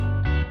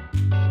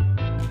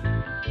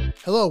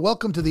Hello,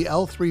 welcome to the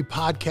L3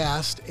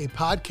 Podcast, a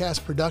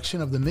podcast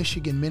production of the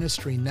Michigan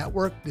Ministry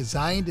Network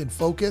designed and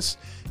focused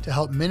to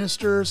help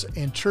ministers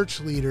and church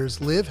leaders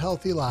live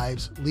healthy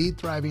lives, lead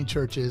thriving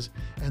churches,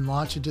 and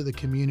launch into the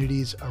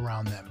communities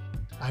around them.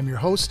 I'm your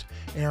host,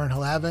 Aaron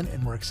Halavin,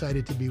 and we're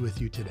excited to be with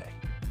you today.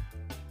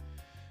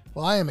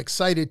 Well, I am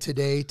excited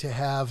today to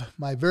have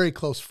my very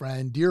close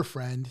friend, dear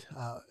friend,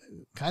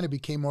 kind of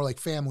became more like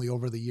family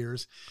over the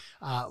years,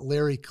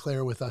 Larry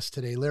Clair with us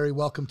today. Larry,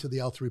 welcome to the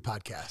L3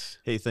 Podcast.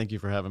 Hey, thank you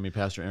for having me,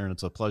 Pastor Aaron.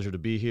 It's a pleasure to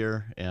be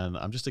here, and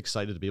I'm just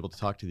excited to be able to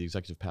talk to the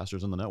executive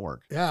pastors on the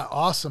network. Yeah,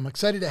 awesome.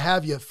 Excited to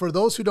have you. For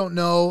those who don't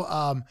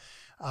know,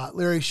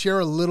 Larry, share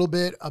a little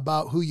bit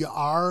about who you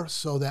are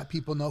so that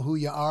people know who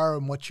you are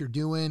and what you're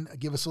doing.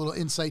 Give us a little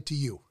insight to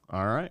you.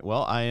 All right.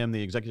 Well, I am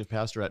the executive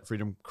pastor at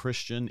Freedom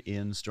Christian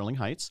in Sterling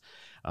Heights.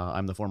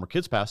 I'm the former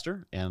kids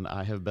pastor, and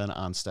I have been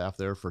on staff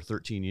there for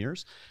 13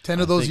 years.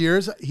 10 of those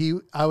years,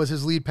 I was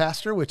his lead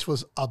pastor, which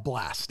was a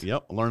blast.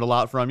 Yep. Learned a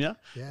lot from you,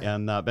 yeah.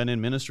 And been in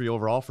ministry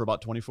overall for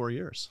about 24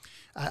 years.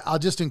 I'll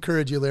just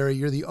encourage you, Larry.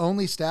 You're the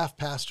only staff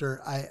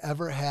pastor I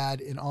ever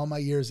had in all my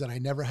years that I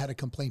never had a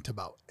complaint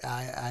about.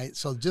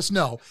 So just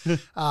know.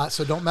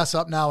 So don't mess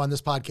up now on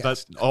this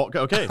podcast.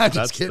 Okay.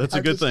 That's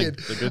a good thing.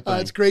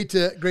 It's great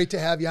to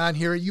have you on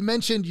here. You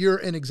mentioned you're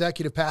an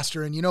executive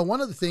pastor, and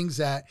one of the things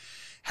that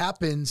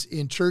happens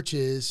in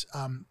churches,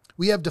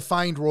 we have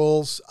defined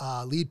roles.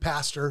 Lead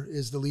pastor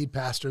is the lead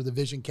pastor, the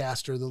vision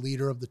caster, the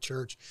leader of the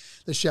church,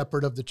 the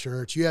shepherd of the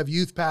church. You have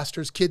youth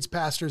pastors, kids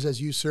pastors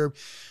as you serve.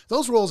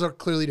 Those roles are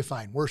clearly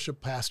defined. Worship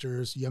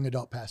pastors, young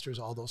adult pastors,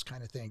 all those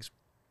kind of things.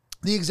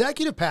 The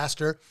executive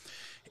pastor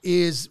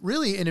is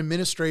really an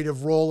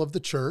administrative role of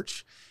the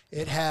church.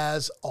 It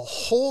has a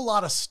whole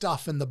lot of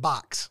stuff in the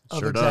box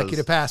of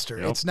executive pastor.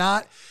 Yep. It's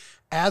not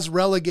as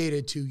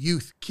relegated to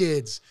youth,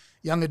 kids,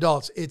 young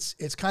adults.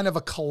 It's kind of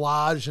a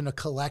collage and a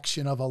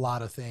collection of a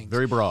lot of things.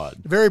 Very broad.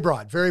 Very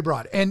broad, very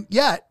broad. And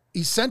yet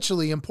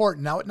essentially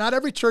important. Now, not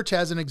every church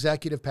has an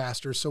executive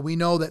pastor. So we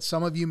know that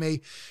some of you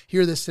may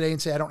hear this today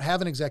and say, I don't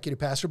have an executive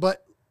pastor,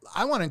 but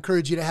I want to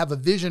encourage you to have a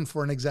vision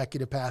for an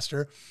executive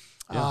pastor.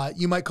 Yeah.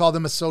 You might call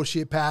them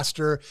associate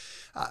pastor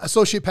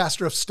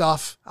of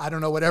stuff. I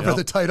don't know, whatever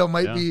the title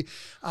might be.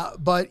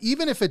 But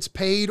even if it's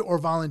paid or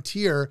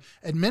volunteer,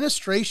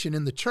 administration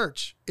in the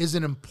church is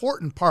an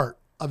important part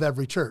of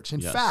every church.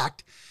 In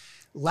fact,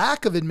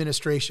 lack of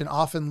administration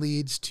often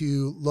leads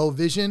to low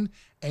vision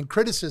and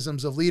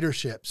criticisms of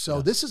leadership.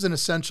 So this is an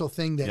essential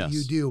thing that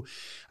you do.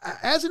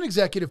 As an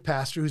executive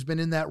pastor who's been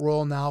in that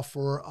role now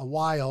for a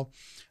while,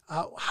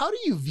 how do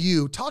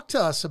you talk to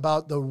us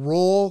about the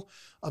role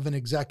of an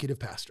executive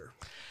pastor?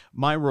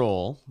 My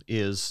role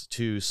is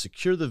to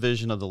secure the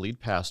vision of the lead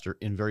pastor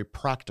in very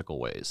practical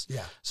ways.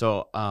 Yeah.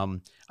 So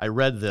I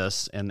read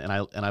this and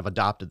I've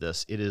adopted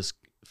this. It is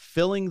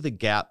filling the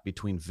gap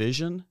between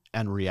vision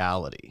and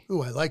reality.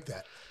 Ooh, I like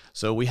that.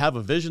 So we have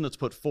a vision that's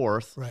put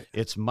forth. Right.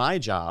 It's my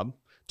job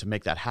to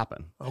make that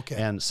happen. Okay.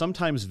 And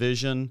sometimes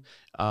vision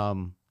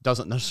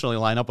doesn't necessarily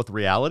line up with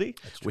reality.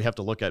 We have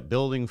to look at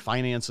building,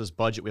 finances,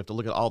 budget. We have to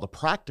look at all the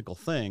practical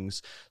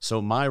things.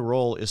 So my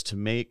role is to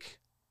make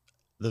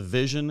the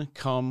vision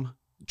come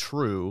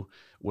true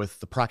with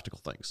the practical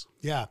things.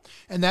 Yeah.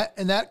 And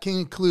that can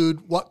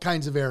include what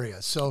kinds of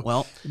areas?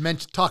 So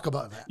talk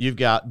about that. You've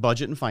got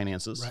budget and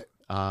finances. Right.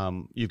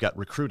 You've got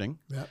recruiting.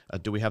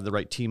 Yep. Do we have the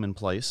right team in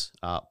place?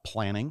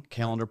 Planning,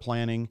 calendar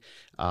planning,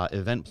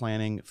 event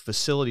planning,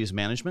 facilities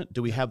management.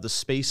 Do we have the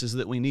spaces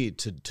that we need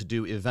to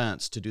do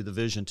events, to do the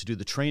vision, to do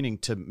the training,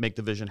 to make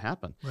the vision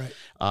happen?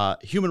 Right.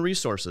 Human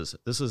resources.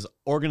 This is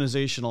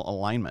organizational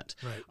alignment.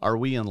 Right. Are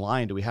we in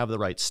line? Do we have the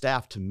right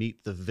staff to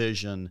meet the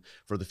vision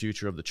for the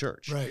future of the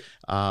church? Right.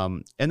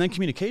 And then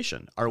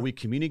communication. Are we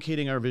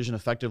communicating our vision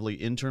effectively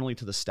internally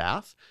to the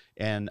staff?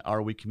 And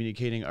are we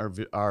communicating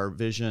our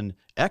vision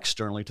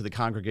externally to the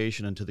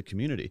congregation and to the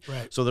community?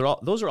 Right. So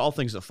those are all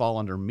things that fall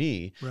under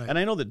me. Right. And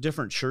I know that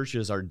different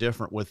churches are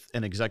different with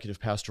an executive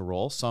pastor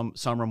role. Some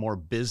are more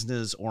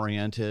business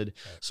oriented.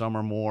 Right. Some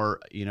are more,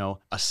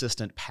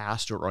 assistant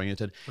pastor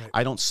oriented. Right.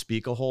 I don't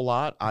speak a whole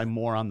lot. I'm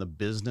more on the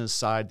business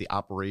side, the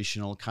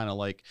operational, kind of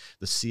like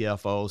the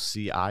CFO,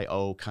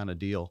 CIO kind of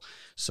deal.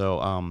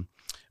 So,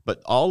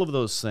 but all of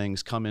those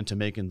things come into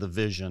making the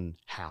vision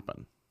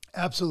happen.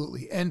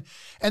 Absolutely. And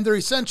they're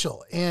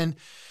essential. And,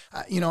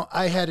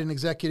 I had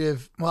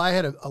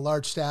a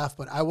large staff,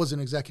 but I was an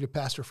executive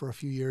pastor for a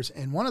few years.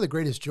 And one of the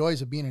greatest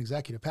joys of being an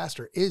executive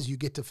pastor is you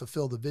get to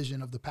fulfill the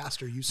vision of the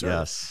pastor you serve.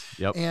 Yes.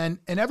 Yep. And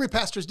every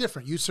pastor is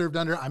different. You served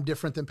under, I'm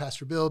different than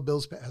Pastor Bill.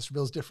 Pastor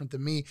Bill's different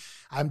than me.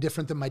 I'm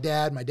different than my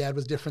dad. My dad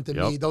was different than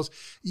me.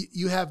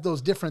 You have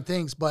those different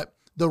things, but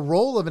the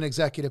role of an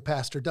executive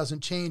pastor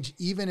doesn't change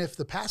even if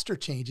the pastor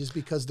changes,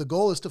 because the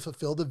goal is to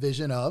fulfill the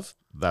vision of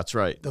That's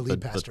right. the lead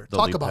pastor. The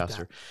Talk lead about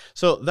pastor. that.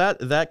 So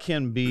that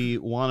can be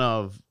one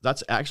of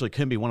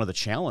the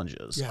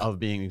challenges of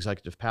being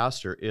executive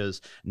pastor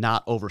is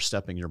not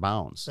overstepping your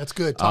bounds. That's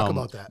good. Talk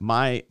about that.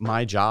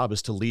 My job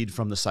is to lead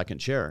from the second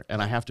chair,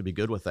 and I have to be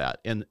good with that.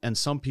 And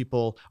some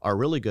people are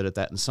really good at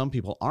that, and some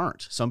people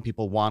aren't. Some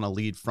people want to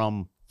lead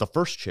from the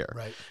first chair.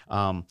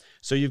 Right.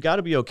 So you've got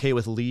to be okay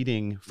with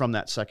leading from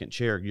that second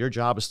chair. Your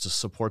job is to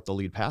support the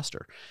lead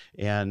pastor.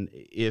 And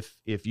if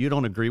you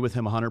don't agree with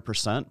him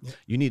 100%,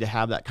 you need to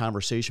have that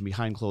conversation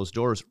behind closed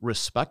doors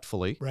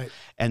respectfully. Right.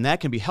 And that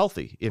can be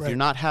healthy. If Right. you're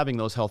not having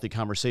those healthy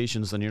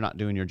conversations, then you're not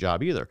doing your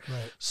job either.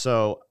 Right.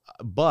 So,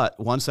 but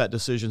once that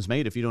decision's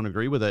made, if you don't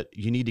agree with it,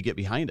 you need to get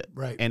behind it.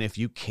 Right. And if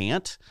you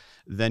can't,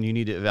 then you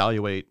need to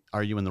evaluate,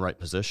 are you in the right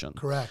position?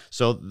 Correct.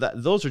 So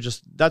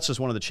that's just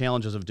one of the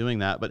challenges of doing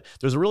that. But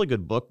there's a really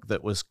good book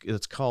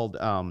it's called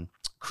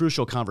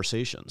Crucial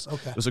Conversations.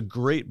 Okay. It was a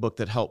great book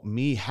that helped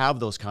me have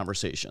those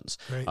conversations.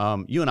 Great.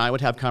 You and I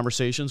would have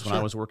conversations when I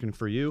Sure. was working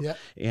for you. Yep.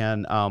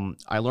 And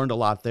I learned a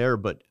lot there,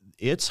 but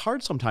it's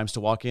hard sometimes to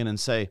walk in and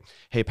say,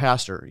 hey,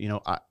 pastor,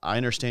 I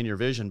understand your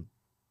vision,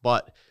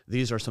 but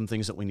these are some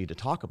things that we need to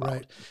talk about.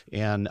 Right.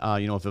 And,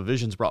 if a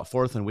vision's brought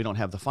forth and we don't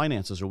have the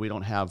finances or we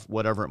don't have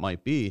whatever it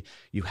might be,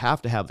 you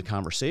have to have the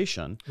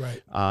conversation.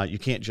 Right. You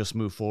can't just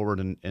move forward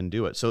and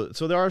do it. So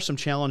there are some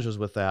challenges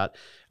with that.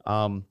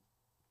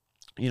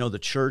 The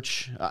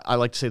church, I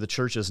like to say the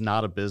church is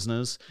not a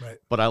business, Right.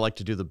 but I like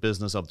to do the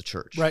business of the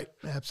church. Right.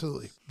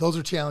 Absolutely. Those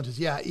are challenges.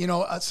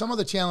 Yeah. Some of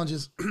the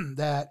challenges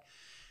that,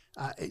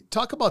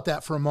 talk about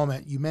that for a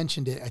moment. You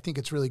mentioned it. I think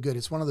it's really good.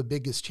 It's one of the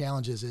biggest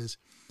challenges is,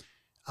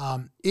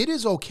 it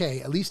is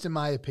okay, at least in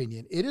my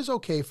opinion, it is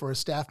okay for a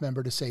staff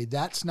member to say,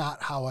 that's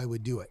not how I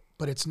would do it.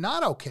 But it's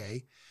not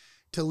okay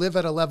to live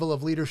at a level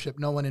of leadership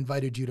no one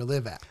invited you to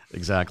live at.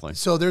 Exactly.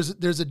 So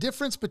there's a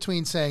difference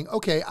between saying,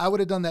 okay, I would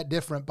have done that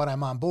different, but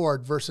I'm on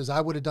board, versus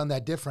I would have done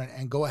that different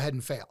and go ahead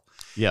and fail.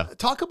 Yeah.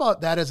 Talk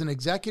about that as an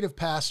executive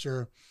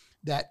pastor,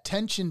 that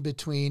tension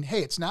between,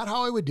 hey, it's not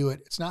how I would do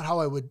it. It's not how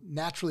I would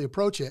naturally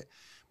approach it,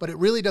 but it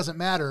really doesn't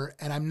matter.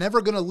 And I'm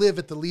never going to live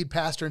at the lead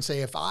pastor and say,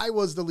 if I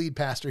was the lead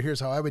pastor,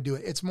 here's how I would do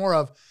it. It's more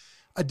of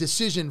a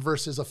decision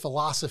versus a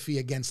philosophy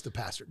against the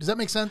pastor. Does that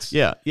make sense?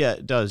 Yeah,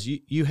 it does.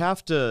 You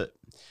have to,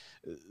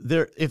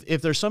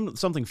 if there's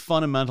something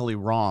fundamentally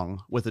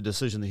wrong with the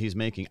decision that he's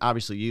making,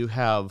 obviously you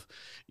have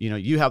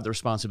the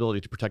responsibility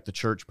to protect the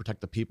church,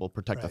 protect the people,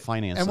 protect the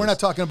finances. And we're not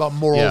talking about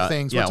moral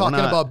things. We're talking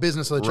about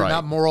business literature,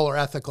 not moral or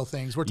ethical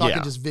things. We're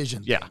talking just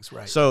vision things,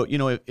 right? So,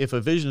 if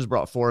a vision is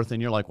brought forth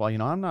and you're like, well,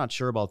 I'm not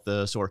sure about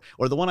this, or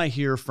the one I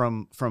hear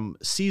from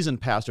seasoned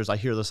pastors, I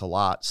hear this a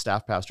lot,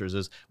 staff pastors,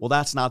 is, well,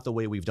 that's not the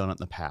way we've done it in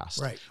the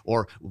past. Right.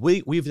 Or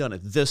we've done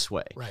it this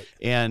way. Right.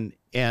 And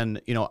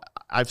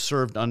I've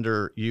served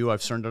under you.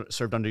 I've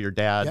served under your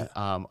dad.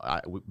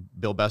 Yeah.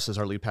 Bill Bess is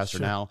our lead pastor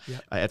now. Yeah.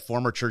 At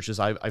former churches,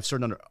 I've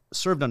served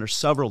under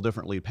several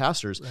different lead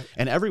pastors,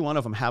 and every one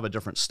of them have a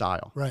different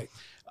style. Right.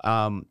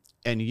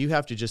 And you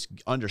have to just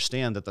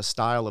understand that the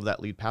style of that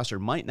lead pastor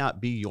might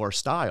not be your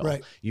style.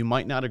 Right. You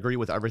might not agree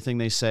with everything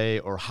they say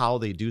or how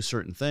they do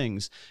certain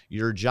things.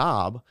 Your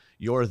job,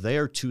 you're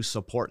there to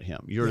support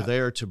him. You're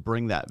there to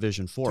bring that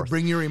vision forth. To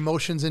bring your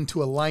emotions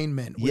into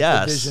alignment with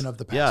the vision of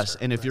the pastor. Yes,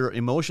 and if your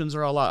emotions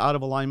are out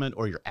of alignment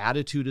or your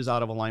attitude is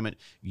out of alignment,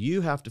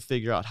 you have to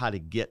figure out how to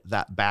get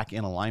that back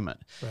in alignment.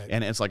 Right.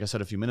 And it's like I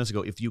said a few minutes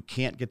ago, if you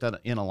can't get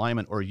that in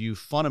alignment or you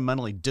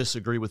fundamentally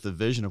disagree with the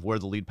vision of where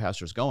the lead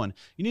pastor is going,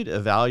 you need to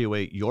evaluate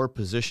your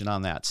position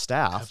on that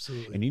staff.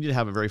 Absolutely. And you need to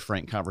have a very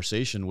frank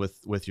conversation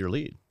with your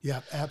lead.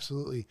 Yeah,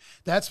 absolutely.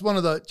 That's one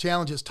of the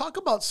challenges. Talk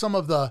about some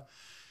of the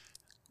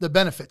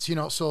benefits,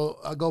 so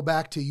I'll go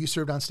back to, you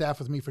served on staff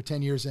with me for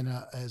 10 years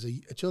as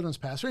a children's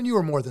pastor, and you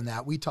were more than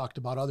that. We talked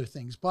about other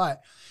things,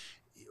 but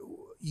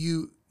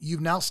you've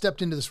now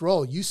stepped into this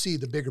role. You see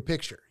the bigger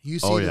picture. You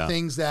see the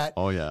things that,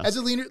 as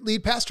a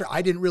lead pastor,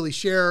 I didn't really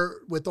share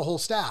with the whole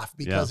staff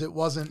because it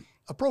wasn't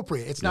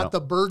appropriate. It's not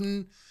the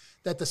burden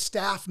that the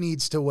staff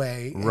needs to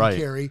weigh and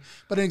carry,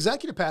 but an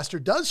executive pastor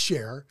does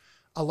share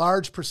a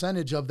large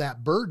percentage of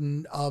that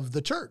burden of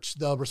the church,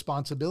 the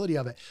responsibility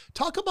of it.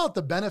 Talk about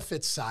the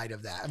benefits side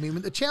of that. I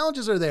mean, the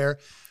challenges are there,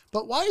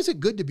 but why is it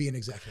good to be an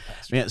executive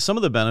pastor? Man, some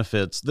of the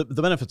benefits, the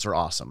benefits are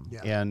awesome.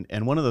 Yeah.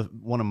 And one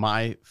of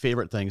my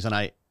favorite things, and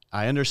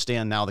I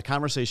understand now the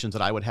conversations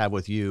that I would have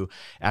with you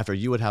after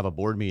you would have a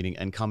board meeting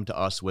and come to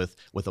us with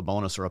a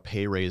bonus or a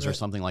pay raise or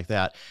something like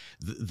that.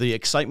 The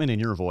excitement in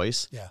your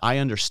voice, I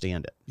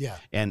understand it. Yeah.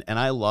 And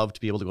I love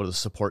to be able to go to the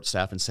support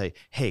staff and say,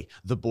 hey,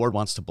 the board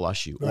wants to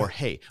bless you, or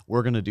hey,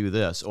 we're going to do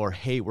this, or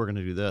hey, we're going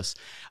to do this.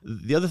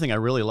 The other thing I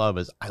really love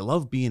is I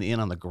love being in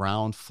on the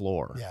ground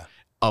floor.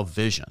 Of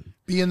vision.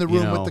 Be in the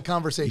room with the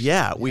conversation.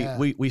 Yeah,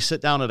 we sit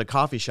down at a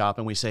coffee shop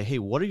and we say, hey,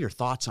 what are your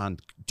thoughts on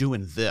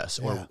doing this?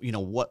 Or,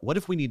 what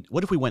if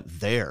we went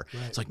there?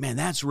 Right. It's like, man,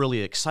 that's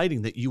really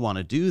exciting that you want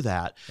to do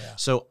that. Yeah.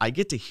 So I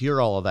get to hear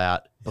all of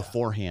that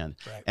beforehand.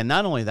 Right. And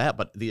not only that,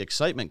 but the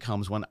excitement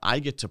comes when I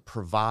get to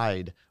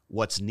provide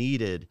what's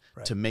needed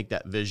to make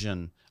that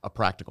vision a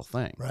practical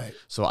thing. Right.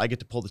 So I get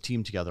to pull the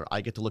team together.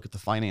 I get to look at the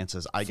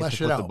finances. I get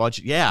to put the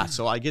budget. Yeah.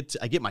 So I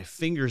get my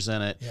fingers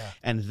in it,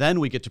 and then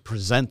we get to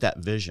present that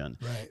vision.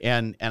 Right.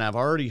 And I've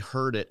already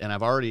heard it, and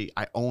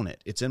I own it.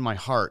 It's in my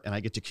heart, and I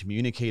get to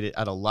communicate it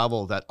at a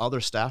level that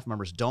other staff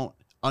members don't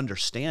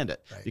understand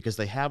it because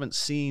they haven't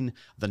seen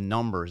the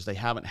numbers. They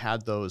haven't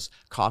had those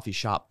coffee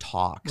shop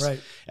talks. Right.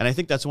 And I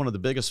think that's one of the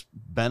biggest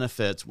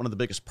benefits, one of the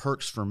biggest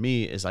perks for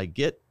me is I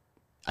get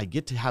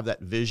to have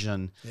that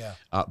vision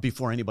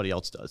before anybody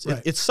else does.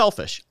 Right. It's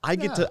selfish. I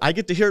get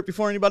to hear it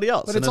before anybody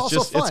else. But and it's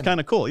also fun. It's kind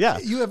of cool. Yeah.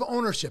 You have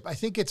ownership. I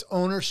think it's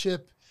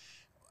ownership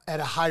at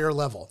a higher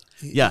level.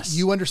 Yes.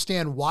 You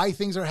understand why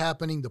things are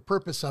happening, the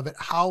purpose of it,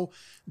 how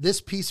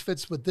this piece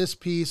fits with this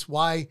piece,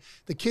 why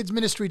the kids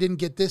ministry didn't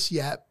get this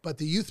yet, but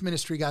the youth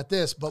ministry got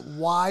this, but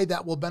why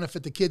that will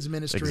benefit the kids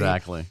ministry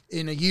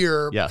in a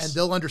year. Yes. And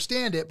they'll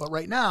understand it. But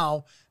right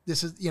now,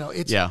 this is,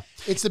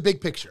 it's the big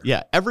picture.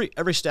 Yeah.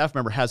 Every staff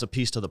member has a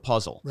piece to the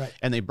puzzle. Right.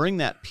 And they bring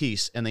that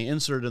piece and they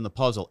insert it in the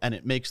puzzle and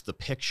it makes the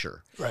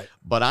picture. Right.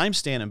 But I'm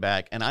standing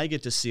back and I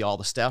get to see all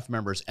the staff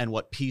members and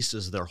what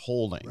pieces they're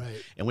holding.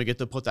 Right. And we get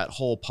to put that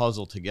whole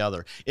puzzle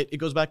together. It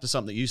goes back to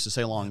something that you used to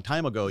say a long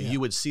time ago. Yeah. You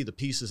would see the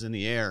pieces in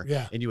the air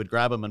and you would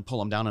grab them and pull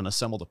them down and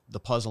assemble the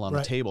puzzle on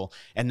the table.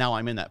 And now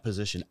I'm in that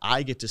position.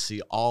 I get to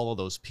see all of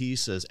those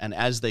pieces. And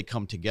as they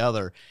come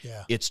together,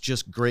 it's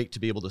just great to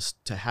be able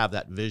to have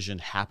that vision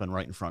happen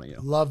right in front of you.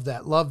 Love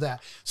that. Love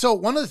that. So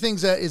one of the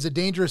things that is a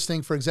dangerous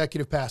thing for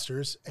executive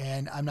pastors,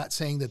 and I'm not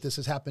saying that this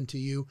has happened to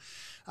you,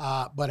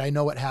 but I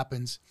know it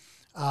happens,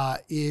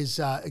 is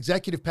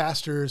executive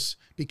pastors,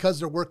 because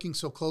they're working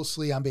so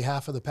closely on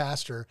behalf of the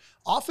pastor,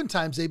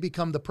 oftentimes they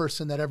become the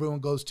person that everyone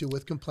goes to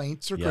with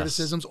complaints or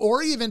criticisms,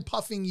 or even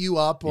puffing you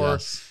up, or,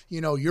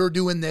 you're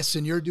doing this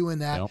and you're doing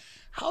that. Yep.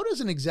 How does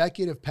an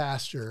executive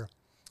pastor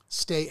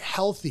stay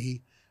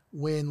healthy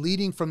when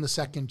leading from the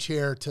second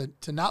chair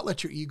to not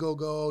let your ego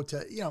go,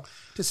 to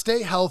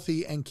stay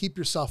healthy and keep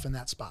yourself in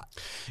that spot?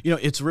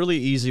 It's really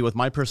easy with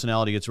my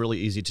personality. It's really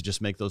easy to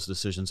just make those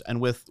decisions. And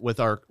with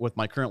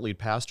my current lead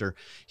pastor,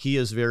 he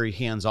is very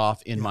hands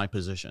off in my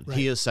position. Right.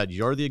 He has said,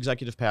 "You're the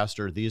executive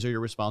pastor. These are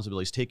your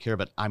responsibilities. Take care of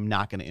it. I'm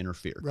not going to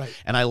interfere." Right.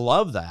 And I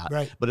love that.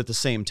 Right. But at the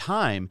same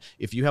time,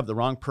 if you have the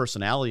wrong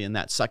personality in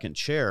that second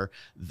chair,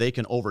 they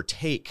can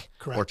overtake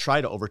or try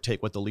to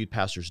overtake what the lead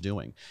pastor's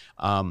doing.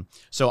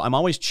 So I'm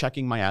always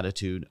checking my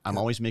attitude. I'm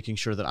always making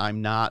sure that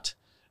I'm not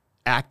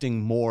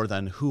acting more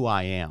than who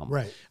I am.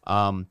 Right.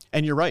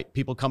 And you're right.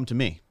 People come to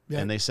me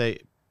and they say,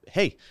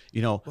 "Hey,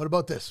 what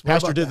about this?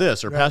 Pastor did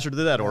this, or Pastor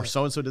did that, or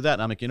so-and-so did that."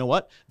 And I'm like, you know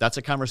what? That's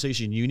a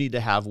conversation you need to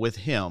have with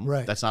him.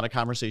 Right. That's not a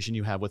conversation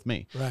you have with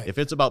me. Right. If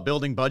it's about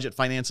building, budget,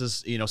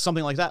 finances,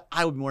 something like that,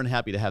 I would be more than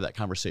happy to have that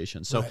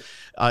conversation. So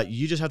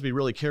you just have to be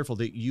really careful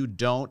that you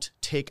don't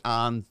take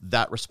on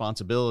that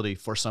responsibility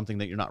for something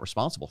that you're not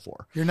responsible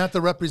for. You're not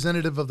the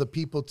representative of the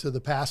people to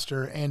the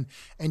pastor, and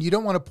you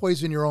don't want to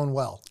poison your own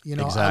well.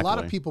 Exactly. A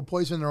lot of people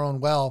poison their own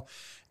well.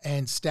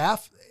 And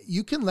staff,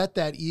 you can let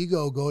that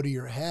ego go to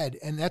your head.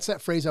 And that's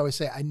that phrase I always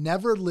say, I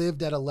never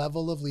lived at a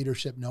level of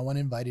leadership no one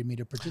invited me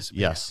to participate.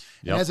 Yes.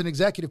 Yep. And as an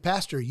executive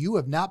pastor, you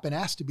have not been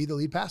asked to be the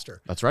lead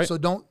pastor. That's right. So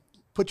don't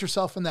put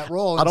yourself in that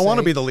role. I don't want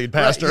to be the lead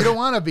pastor. Right, you don't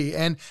want to be.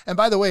 And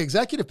by the way,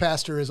 executive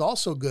pastor is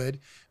also good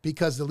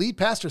because the lead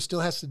pastor still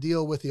has to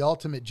deal with the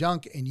ultimate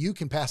junk, and you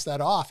can pass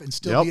that off and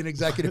still be an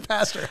executive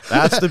pastor.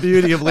 That's the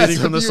beauty of leading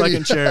from the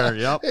second chair.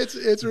 Yep.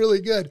 It's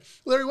really good.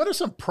 Larry, what are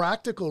some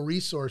practical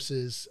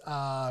resources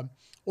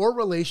or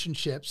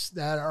relationships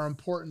that are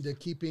important to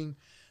keeping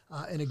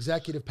an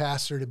executive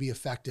pastor to be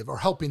effective, or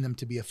helping them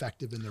to be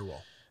effective in their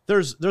role?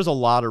 There's a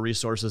lot of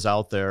resources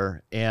out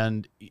there,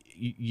 and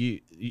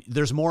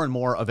there's more and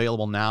more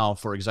available now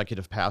for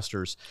executive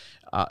pastors.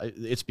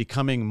 It's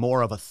becoming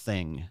more of a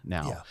thing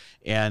now,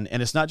 and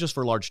it's not just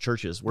for large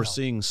churches. We're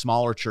seeing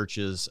smaller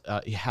churches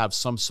have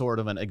some sort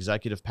of an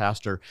executive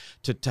pastor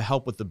to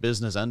help with the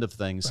business end of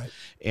things. Right.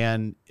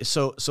 And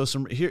so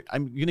here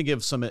I'm going to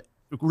give some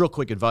real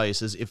quick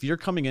advice is, if you're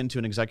coming into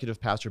an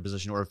executive pastor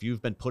position, or if you've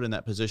been put in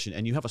that position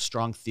and you have a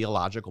strong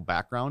theological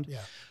background,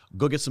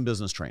 go get some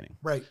business training.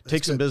 Right.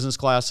 Take some business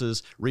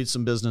classes, read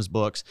some business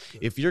books.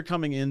 Good. If you're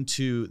coming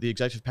into the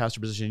executive pastor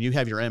position and you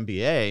have your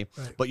MBA,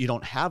 but you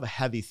don't have a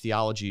heavy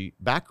theology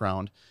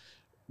background,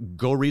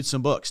 go read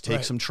some books,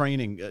 take some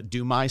training,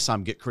 do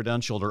MySOM, get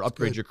credentialed, or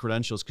upgrade your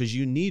credentials, because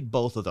you need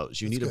both of those.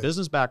 You need a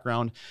business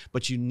background,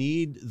 but you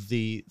need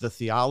the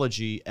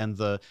theology and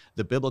the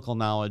biblical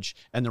knowledge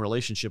and the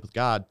relationship with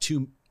God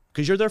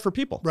because you're there for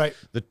people. Right.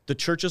 The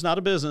church is not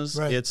a business.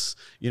 Right. It's,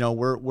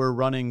 we're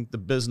running the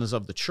business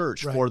of the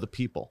church for the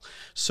people.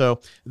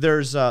 So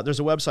there's a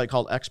website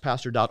called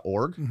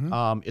xpastor.org.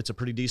 Mm-hmm. It's a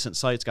pretty decent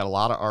site. It's got a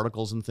lot of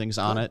articles and things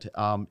on it.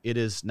 It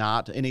is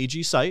not an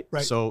AG site.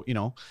 Right. So,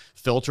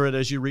 filter it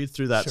as you read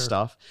through that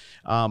stuff.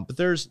 But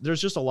there's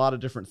just a lot of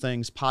different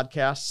things.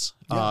 Podcasts.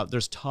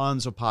 There's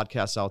tons of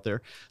podcasts out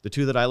there. The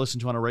two that I listen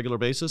to on a regular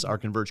basis are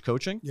Converge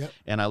Coaching,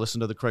 and I listen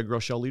to the Craig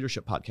Rochelle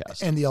Leadership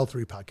Podcast. And the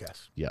L3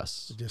 podcast.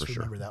 Yes. Just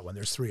remember that one.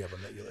 There's 3 of them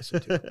that you listen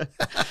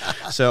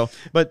to. So,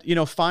 but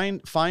find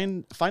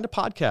a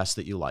podcast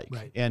that you like,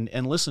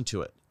 and listen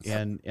to it,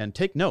 and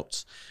take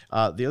notes.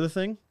 The other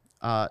thing,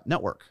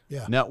 network.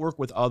 Yeah. Network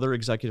with other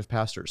executive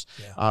pastors.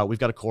 Yeah. We've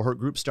got a cohort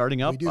group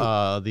starting up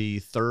the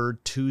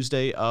third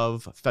Tuesday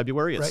of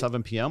February at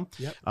 7 p.m.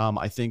 Yep.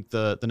 I think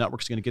the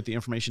network's going to get the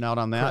information out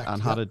on that, on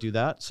how to do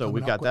that. So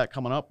we've got that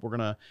coming up. We're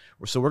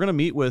gonna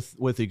meet with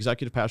the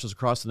executive pastors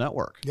across the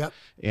network. Yep.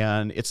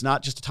 And it's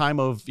not just a time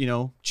of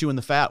chewing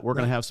the fat. We're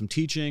going to have some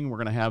teaching. We're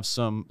going to have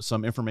some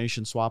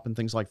information swap and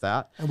things like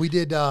that. And we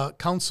did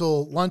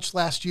council lunch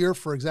last year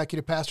for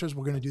executive pastors.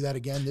 We're going to do that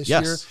again this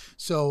year.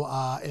 So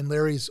and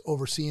Larry's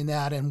overseeing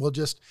that, and we'll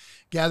just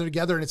gather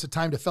together, and it's a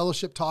time to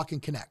fellowship, talk,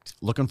 and connect.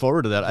 Looking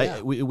forward to that.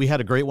 Yeah. We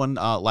had a great one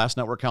last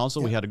Network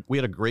Council. Yeah. We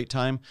had a great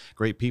time,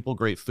 great people,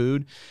 great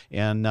food,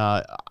 and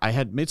I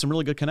had made some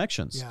really good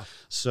connections. Yeah.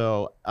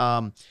 So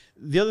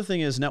the other thing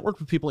is network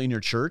with people in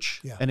your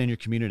church and in your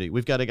community.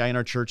 We've got a guy in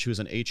our church who's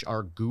an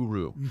HR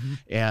guru,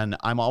 and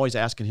I'm always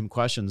asking him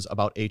questions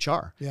about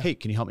HR. Yeah. Hey,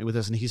 can you help me with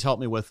this? And he's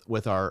helped me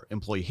with our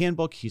employee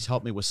handbook. He's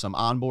helped me with some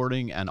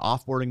onboarding and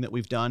offboarding that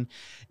we've done.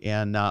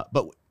 And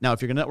but now,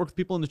 if you're going to network with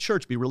people in the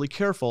church, be really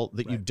careful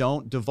that you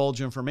don't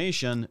divulge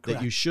information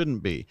that you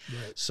shouldn't be.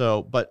 Right.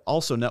 So, but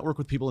also network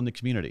with people in the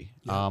community.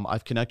 Yeah.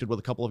 I've connected with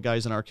a couple of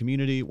guys in our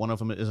community. One of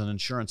them is an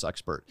insurance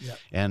expert,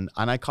 and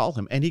I call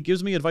him, and he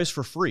gives me advice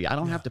for free. I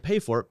don't have to pay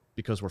for it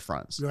because we're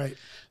friends. Right.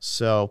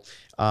 So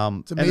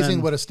it's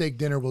amazing what a steak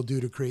dinner will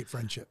do to create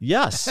friendship.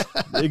 Yes,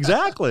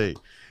 exactly.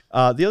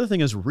 The other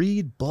thing is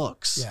read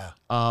books. Yeah.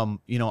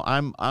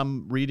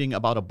 I'm reading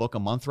about a book a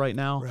month right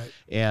now. Right.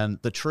 And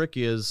the trick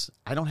is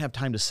I don't have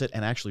time to sit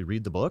and actually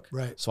read the book.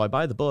 Right. So I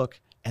buy the book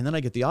and then I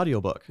get the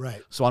audiobook.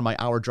 Right. So on my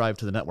hour drive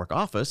to the network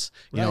office,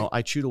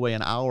 I chewed away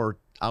an hour's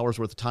worth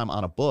of time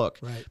on a book.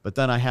 Right. But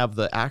then I have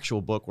the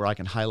actual book where I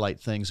can highlight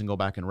things and go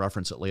back and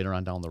reference it later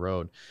on down the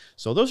road.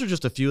 So those are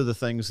just a few of the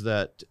things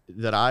that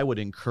I would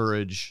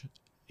encourage,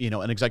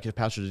 an executive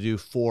pastor to do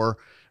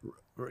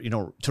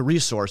to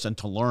resource and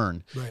to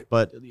learn. Right.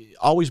 But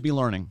always be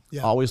learning.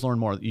 Yeah. Always learn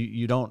more.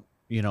 You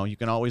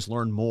can always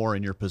learn more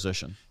in your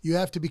position. You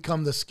have to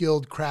become the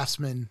skilled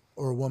craftsman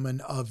or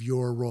woman of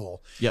your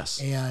role.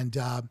 Yes. And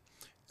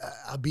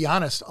I'll be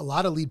honest, a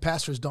lot of lead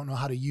pastors don't know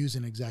how to use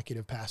an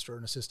executive pastor or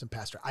an assistant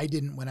pastor. I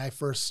didn't when I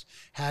first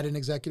had an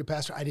executive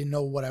pastor. I didn't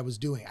know what I was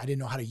doing. I didn't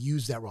know how to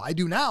use that role. I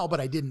do now, but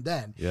I didn't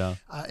then. Yeah.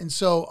 And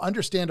so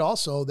understand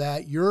also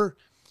that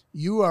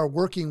you are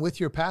working with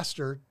your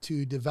pastor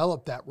to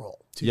develop that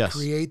role, to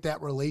create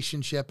that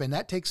relationship, and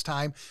that takes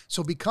time.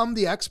 So become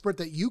the expert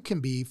that you can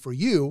be for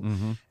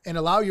you and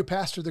allow your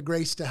pastor the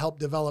grace to help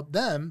develop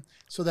them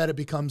so that it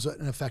becomes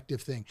an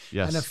effective thing.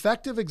 Yes. An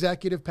effective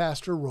executive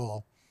pastor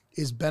role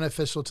is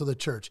beneficial to the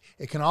church.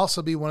 It can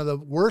also be one of the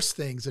worst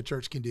things a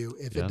church can do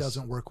if it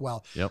doesn't work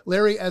well. Yep.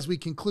 Larry, as we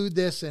conclude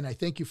this, and I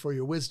thank you for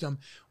your wisdom,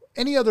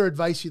 any other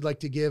advice you'd like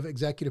to give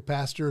executive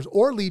pastors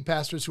or lead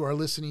pastors who are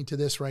listening to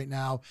this right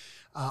now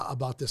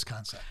about this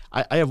concept?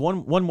 I have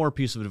one more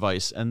piece of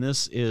advice, and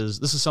this is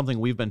something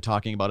we've been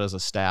talking about as a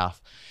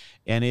staff,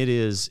 and it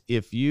is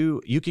if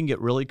you can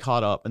get really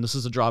caught up, and this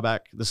is a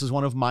drawback. This is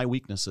one of my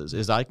weaknesses,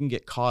 is I can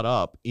get caught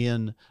up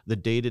in the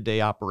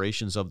day-to-day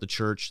operations of the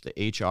church,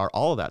 the HR,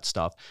 all of that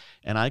stuff,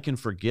 and I can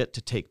forget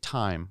to take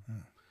time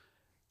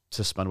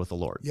to spend with the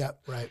Lord. Yeah,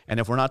 right. And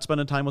if we're not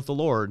spending time with the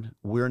Lord,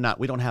 we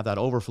don't have that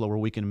overflow where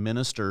we can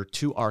minister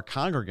to our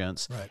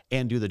congregants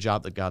and do the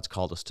job that God's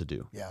called us to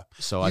do. Yeah.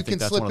 So I think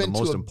that's one of the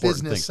most important things.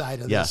 Business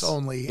side of this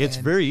only. It's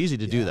very easy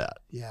to do that.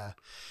 Yeah.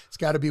 It's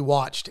got to be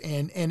watched.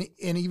 And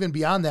even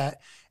beyond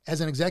that,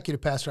 as an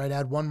executive pastor, I'd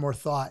add one more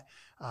thought.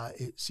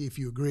 See if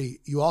you agree.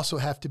 You also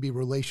have to be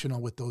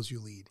relational with those you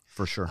lead.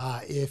 For sure.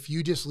 If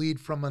you just lead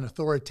from an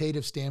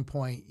authoritative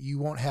standpoint, you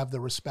won't have the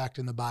respect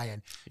and the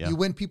buy-in. Yeah. You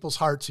win people's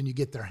hearts and you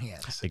get their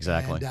hands.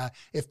 Exactly. And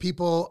if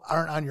people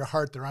aren't on your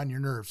heart, they're on your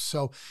nerves.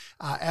 So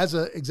as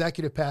an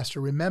executive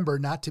pastor, remember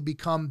not to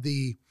become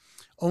the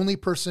only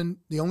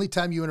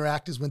time you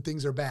interact is when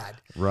things are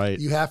bad. Right.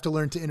 You have to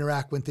learn to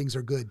interact when things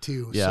are good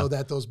too, so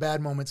that those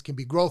bad moments can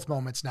be growth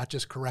moments, not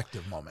just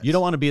corrective moments. You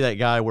don't want to be that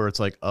guy where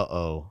it's like,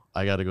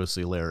 I got to go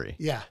see Larry.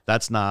 Yeah.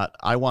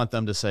 I want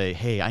them to say,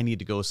 hey, I need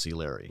to go see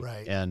Larry.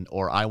 Right.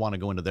 Or I want to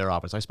go into their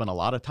office. I spend a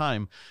lot of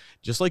time,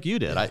 just like you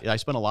did. I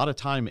spent a lot of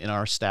time in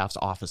our staff's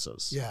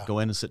offices. Yeah. Go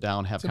in and sit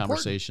down, have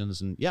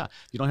conversations. Important. And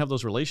if you don't have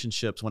those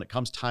relationships, when it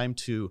comes time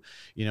to,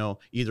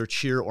 either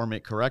cheer or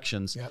make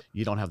corrections,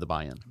 you don't have the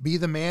buy-in. Be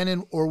the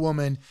man or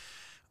woman,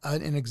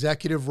 an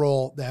executive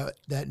role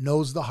that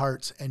knows the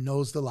hearts and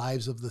knows the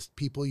lives of the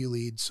people you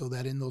lead, so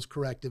that in those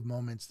corrective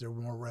moments, they're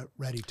more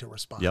ready to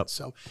respond. Yep.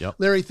 So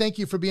Larry, thank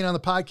you for being on the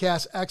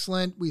podcast.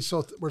 Excellent. We're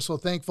so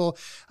thankful.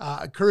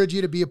 Encourage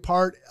you to be a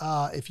part.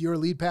 If you're a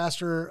lead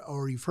pastor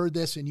or you've heard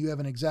this and you have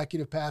an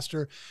executive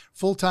pastor,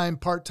 full-time,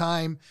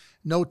 part-time,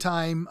 no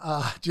time,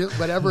 just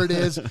whatever it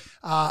is,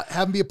 have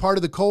them be a part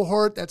of the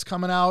cohort that's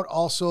coming out.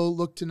 Also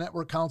look to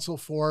Network Council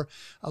for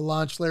a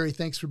launch. Larry,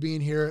 thanks for being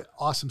here.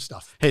 Awesome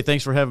stuff. Hey,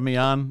 thanks for having me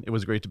on. It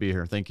was great to be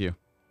here. Thank you.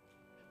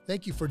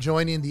 Thank you for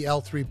joining the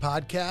L3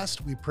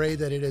 podcast. We pray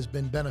that it has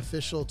been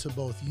beneficial to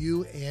both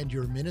you and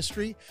your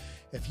ministry.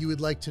 If you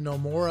would like to know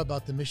more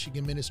about the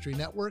Michigan Ministry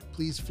Network,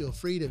 please feel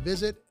free to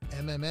visit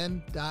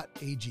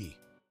mmn.ag.